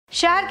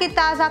शहर की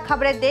ताज़ा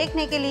खबरें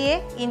देखने के लिए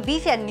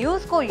INBCN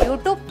न्यूज को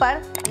YouTube पर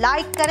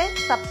लाइक करें,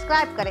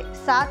 सब्सक्राइब करें,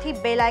 साथ ही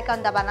बेल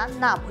आइकन दबाना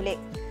ना भूलें।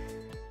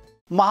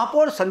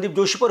 महापौर संदीप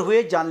जोशी पर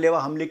हुए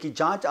जानलेवा हमले की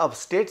जांच अब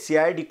स्टेट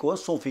CID को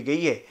सौंपी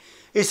गई है।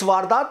 इस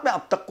वारदात में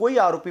अब तक कोई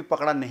आरोपी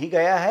पकड़ा नहीं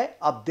गया है।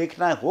 अब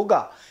देखना होगा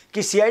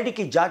कि CID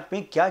की जांच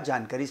में क्या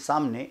जानकारी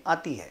सामने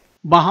आती है।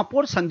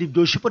 महापौर संदीप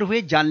जोशी पर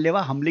हुए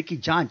जानलेवा हमले की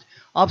जांच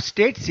अब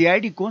स्टेट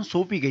CID को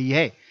सौंपी गई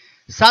है।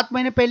 7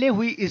 महीने पहले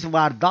हुई इस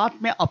वारदात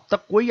में अब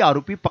तक कोई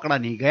आरोपी पकड़ा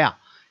नहीं गया,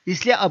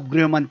 इसलिए अब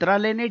गृह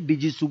मंत्रालय ने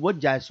DG सुबोध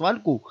जायसवाल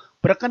को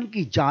प्रकरण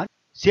की जांच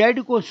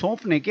CID को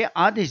सौंपने के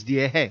आदेश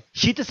दिए हैं।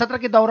 शीत सत्र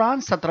के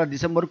दौरान 17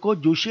 दिसंबर को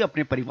जोशी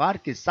अपने परिवार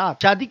के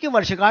साथ शादी के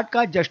वर्षगांठ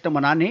का जश्न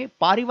मनाने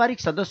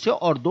पारिवारिक सदस्यों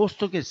और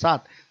दोस्तों के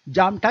साथ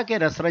जामठा के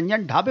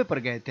रसरंजन ढाबे पर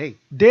गए थे।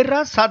 देर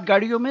रात 7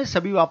 गाड़ियों में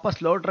सभी वापस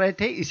लौट रहे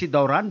थे। इसी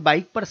दौरान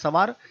बाइक पर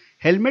सवार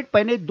हेलमेट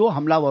पहने 2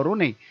 हमलावरों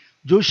ने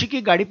जोशी की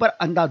गाड़ी पर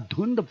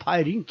अंधाधुंध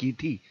फायरिंग की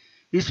थी।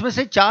 इसमें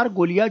से 4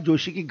 गोलियां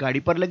जोशी की गाड़ी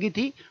पर लगी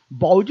थी।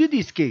 बावजूद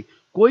इसके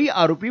कोई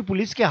आरोपी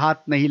पुलिस के हाथ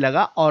नहीं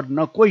लगा और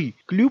न कोई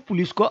क्लू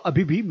पुलिस को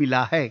अभी भी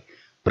मिला है।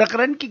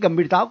 प्रकरण की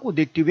गंभीरता को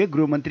देखते हुए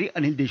गृह मंत्री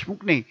अनिल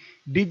देशमुख ने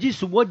DG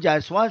सुबोध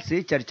जायसवाल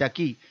से चर्चा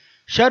की।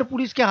 शहर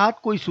पुलिस के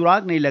हाथ कोई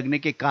सुराग नहीं लगने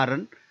के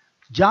कारण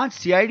जांच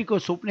CID को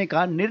सौंपने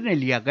का निर्णय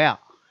लिया गया।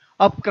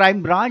 अब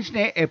क्राइम ब्रांच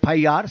ने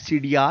FIR,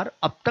 CDR,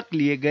 अब तक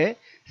लिए गए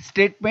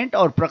स्टेटमेंट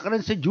और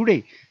प्रकरण से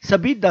जुड़े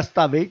सभी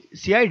दस्तावेज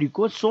CID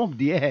को सौंप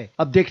दिए हैं।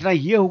 अब देखना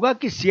यह होगा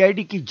कि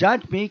CID की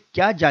जांच में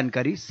क्या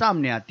जानकारी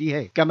सामने आती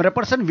है। कैमरा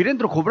पर्सन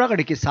वीरेंद्र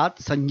खोबरागढ़ के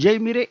साथ संजय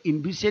मिरे,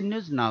 INBCN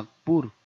न्यूज, नागपुर।